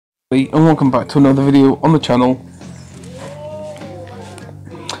And welcome back to another video on the channel.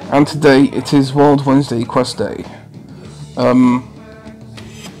 And today it is World Wednesday Quest Day.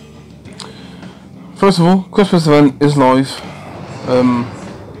 First of all, Christmas event is live.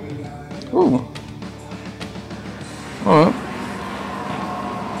 Ooh. Alright.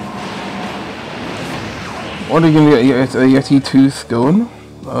 What are you going to get a Yeti tooth going?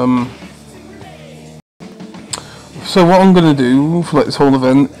 So what I'm going to do for this whole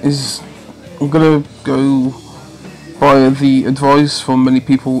event is I'm going to go by the advice from many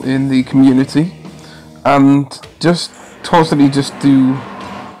people in the community and just constantly do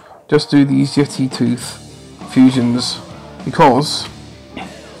these Yeti tooth fusions, because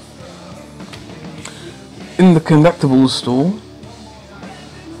in the collectibles store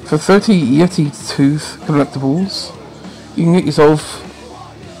for 30 Yeti tooth collectibles you can get yourself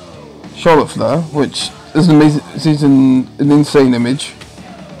Charlotte Flair, which is an amazing, is an insane image,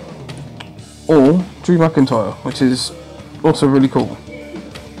 or Drew McIntyre, which is also really cool,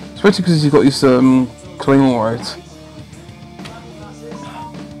 especially because you've got his Claymore out.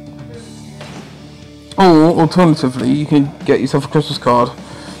 Or alternatively, you can get yourself a Christmas card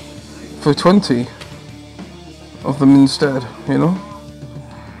for 20 of them instead, you know.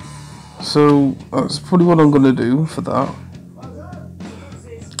 So that's probably what I'm going to do for that.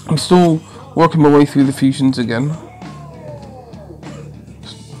 I'm still working my way through the fusions again.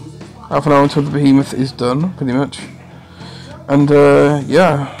 Half an hour until the behemoth is done, pretty much. And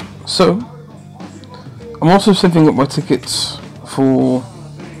yeah, so I'm also saving up my tickets for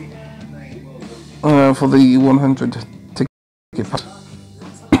the 100 ticket pass,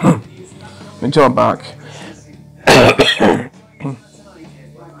 which are back.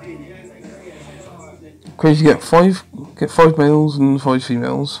 Crazy, get five males and 5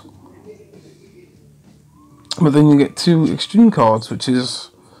 females. But then you get 2 extreme cards, which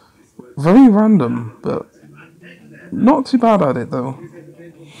is very random, but not too bad at it though.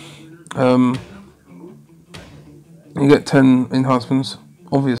 You get 10 enhancements,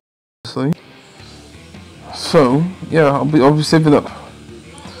 obviously. So yeah, I'll be saving up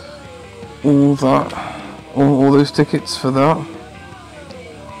all that, all those tickets for that.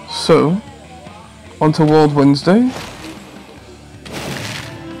 So on to World Wednesday.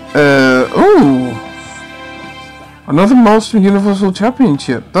 Ooh. Another Master Universal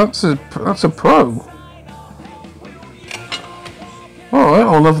Championship. That's a pro. Alright,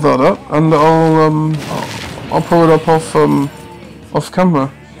 I'll level that up and I'll pull it up off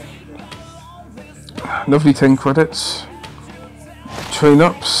camera. Lovely 10 credits. Train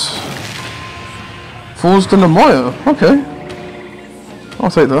ups. Forged and Amaya. Okay. I'll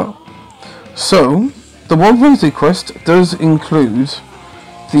take that. So the World Wednesday quest does include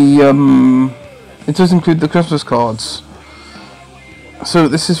the Christmas cards. So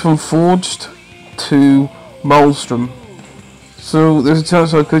this is from Forged to Maelstrom. So there's a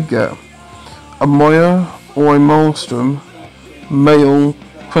chance I could get a Maya or a Maelstrom male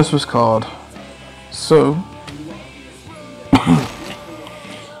Christmas card. So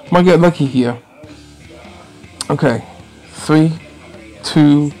might get lucky here. Okay, 3,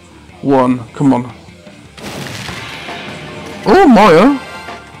 2, 1, come on. Oh, Maya!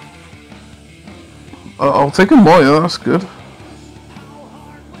 I'll take a Maya, that's good.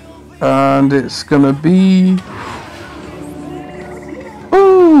 And it's gonna be...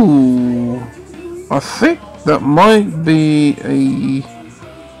 Ooh! I think that might be a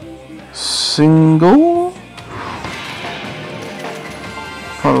single?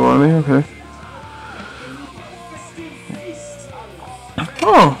 Probably, okay.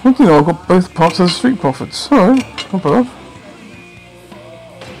 Oh, look, you know, I've got both parts of the Street Profits. Alright, not bad.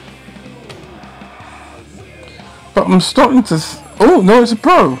 But I'm starting to... oh, no, it's a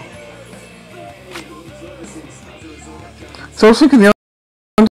pro! So I was thinking the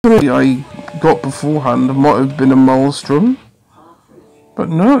other I got beforehand might have been a Maelstrom. But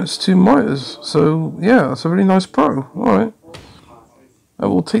no, it's 2 Mitres. So, yeah, that's a really nice pro. Alright. I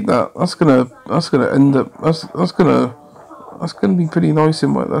will take that. That's gonna end up... That's gonna be pretty nice in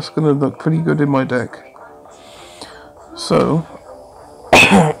my... That's gonna look pretty good in my deck. So...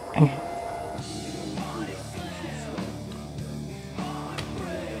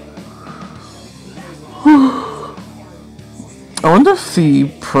 I wonder if the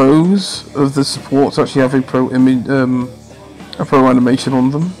pros of the supports actually have a pro image, a pro animation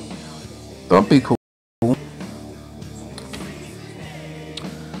on them. That'd be cool.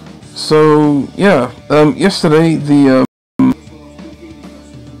 So yeah, yesterday the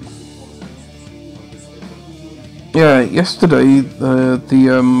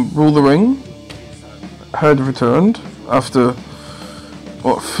Rule the Ring had returned after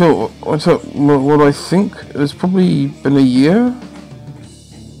What I think it's probably been a year.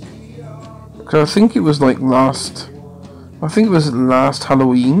 Cause I think it was like last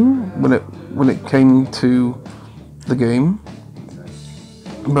Halloween when it came to the game.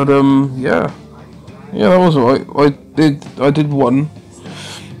 But yeah, that was alright. I did one.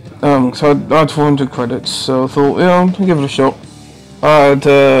 So I had 400 credits, so I thought, yeah, I'm gonna give it a shot. I had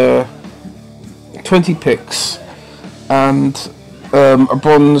 20 picks and a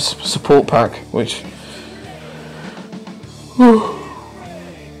bronze support pack, which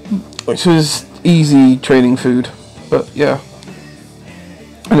was easy training food. But yeah.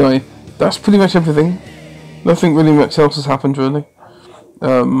 Anyway, that's pretty much everything. Nothing really much else has happened really.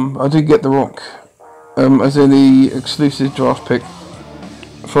 I did get The Rock as the exclusive draft pick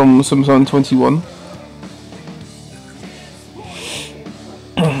from SummerSlam 21.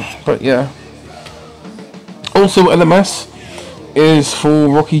 But yeah. Also, LMS is for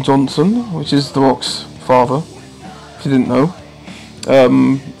Rocky Johnson, which is The Rock's father. If you didn't know,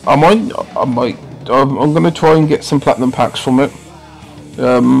 I'm gonna try and get some platinum packs from it.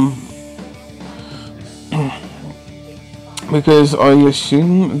 Because I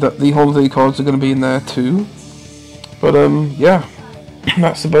assume that the holiday cards are going to be in there too. But yeah,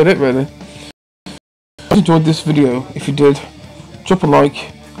 that's about it really. If you enjoyed this video, if you did, drop a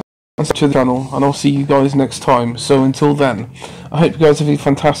like and subscribe to the channel, and I'll see you guys next time. So until then, I hope you guys have a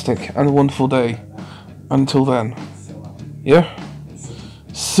fantastic and a wonderful day. Until then, yeah,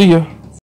 see ya.